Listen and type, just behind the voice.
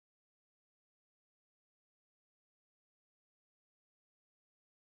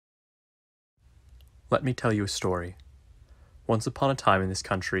Let me tell you a story. Once upon a time in this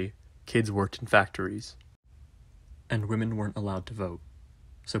country, kids worked in factories, and women weren't allowed to vote,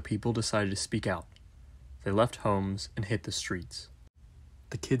 so people decided to speak out. They left homes and hit the streets.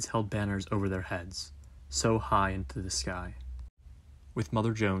 The kids held banners over their heads, so high into the sky. With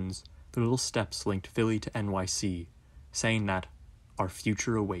Mother Jones, the little steps linked Philly to NYC, saying that our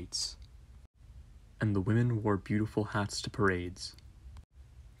future awaits. And the women wore beautiful hats to parades.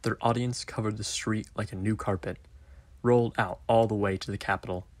 Their audience covered the street like a new carpet, rolled out all the way to the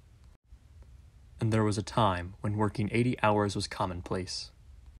Capitol. And there was a time when working 80 hours was commonplace.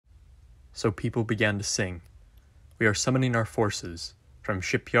 So people began to sing, "We are summoning our forces, from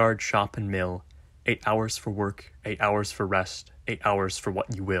shipyard, shop, and mill, 8 hours for work, 8 hours for rest, 8 hours for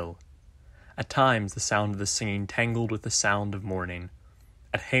what you will." At times the sound of the singing tangled with the sound of mourning.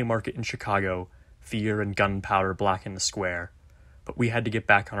 At Haymarket in Chicago, fear and gunpowder blackened the square, but we had to get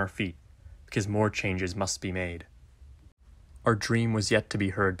back on our feet, because more changes must be made. Our dream was yet to be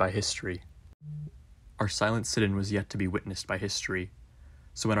heard by history. Our silent sit-in was yet to be witnessed by history.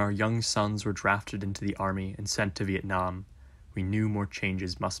 So when our young sons were drafted into the army and sent to Vietnam, we knew more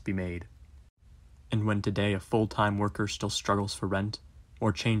changes must be made. And when today a full-time worker still struggles for rent,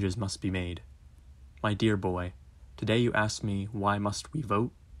 more changes must be made. My dear boy, today you ask me, why must we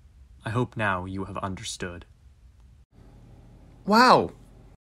vote? I hope now you have understood. Wow,